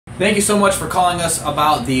Thank you so much for calling us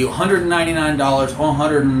about the $199 or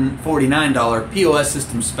 $149 POS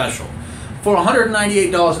System special. For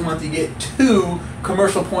 $198 a month, you get 2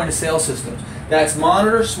 commercial point-of-sale systems. That's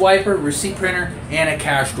monitor, swiper, receipt printer, and a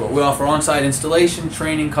cash drawer. We offer on-site installation,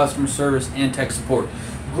 training, customer service, and tech support.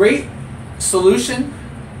 Great solution,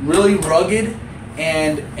 really rugged,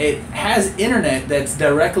 and it has internet that's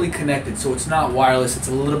directly connected, so it's not wireless, it's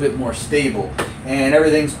a little bit more stable, and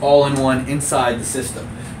everything's all-in-one inside the system.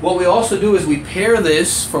 What we also do is we pair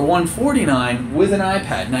this for $149 with an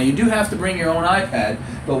iPad. Now you do have to bring your own iPad,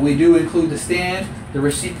 but we do include the stand, the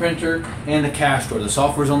receipt printer, and the cash drawer. The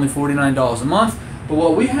software is only $49 a month, but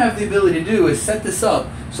what we have the ability to do is set this up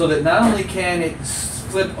so that not only can it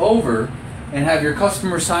flip over and have your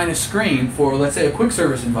customer sign a screen for, let's say, a quick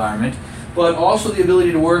service environment, but also the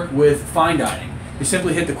ability to work with fine dining. You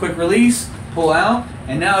simply hit the quick release, pull out,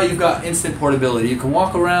 and now you've got instant portability. You can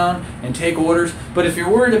walk around and take orders, but if you're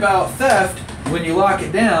worried about theft, when you lock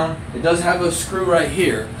it down, it does have a screw right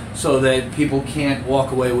here so that people can't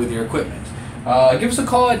walk away with your equipment. Give us a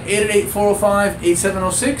call at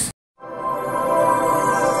 888-405-8706